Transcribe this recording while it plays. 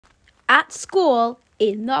At school,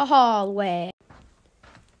 in the hallway.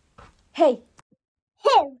 Hey.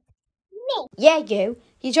 Who? Me? Yeah, you.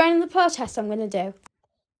 You joining the protest I'm going to do?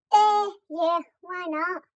 Yeah, why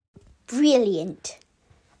not? Brilliant.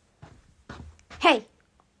 Hey,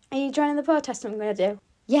 are you joining the protest I'm going to do?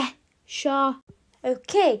 Yeah, sure.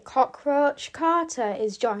 Okay, Cockroach Carter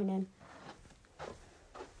is joining.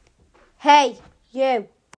 Hey, you.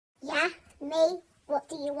 Yeah, me? What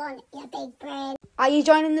do you want, you big brain? Are you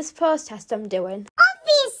joining this protest I'm doing?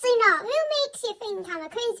 Obviously not. Who makes you think I'm a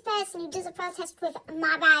crazy person who does a protest with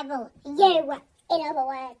my Bible? You, in other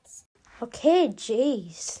words. Okay,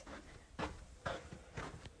 jeez.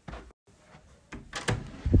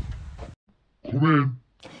 Come in.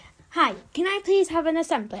 Hi, can I please have an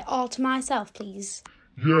assembly all to myself, please?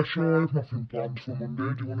 Yeah, sure, I have nothing planned for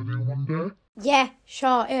Monday. Do you want to do Monday? Yeah,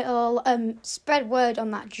 sure, it'll spread word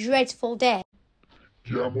on that dreadful day.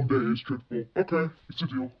 Yeah, Monday is dreadful. Okay, it's a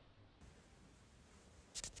deal.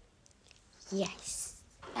 Yes,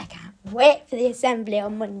 I can't wait for the assembly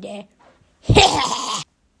on Monday.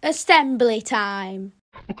 Assembly time.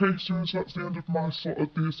 Okay, so that's the end of my slot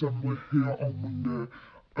at the assembly here on Monday.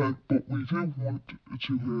 But we do want to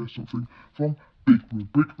hear something from Big Bro.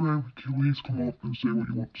 Big Bro, can you please come up and say what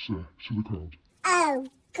you want to say to the crowd? Oh,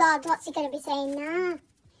 God, what's he going to be saying now?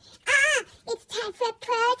 It's time for a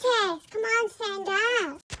protest. Come on, stand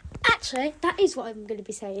up. Actually, that is what I'm going to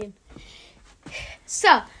be saying.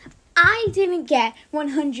 So, I didn't get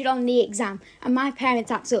 100 on the exam, and my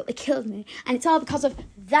parents absolutely killed me, and it's all because of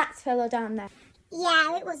that fellow down there.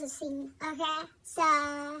 Yeah, it was a scene, okay? So,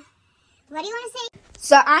 what do you want to say?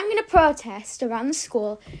 So I'm going to protest around the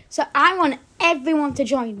school, so I want everyone to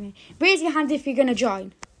join me. Raise your hand if you're going to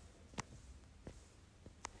join.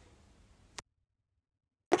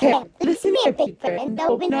 Okay, listen here, Big Brain.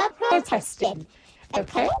 There'll be no protesting.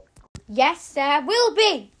 Okay? Yes, there will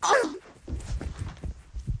be.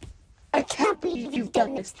 I can't believe you've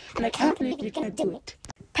done this, and I can't believe you're going to do it.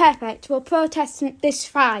 Perfect. We'll protest this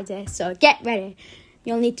Friday, so get ready.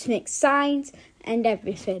 You'll need to make signs and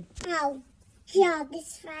everything. Oh, God,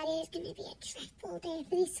 this Friday is going to be a dreadful day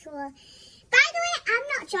for this school. By the way, I'm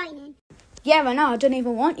not joining. Yeah, I know. I don't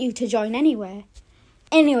even want you to join anyway.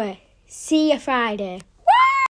 Anyway, see you Friday.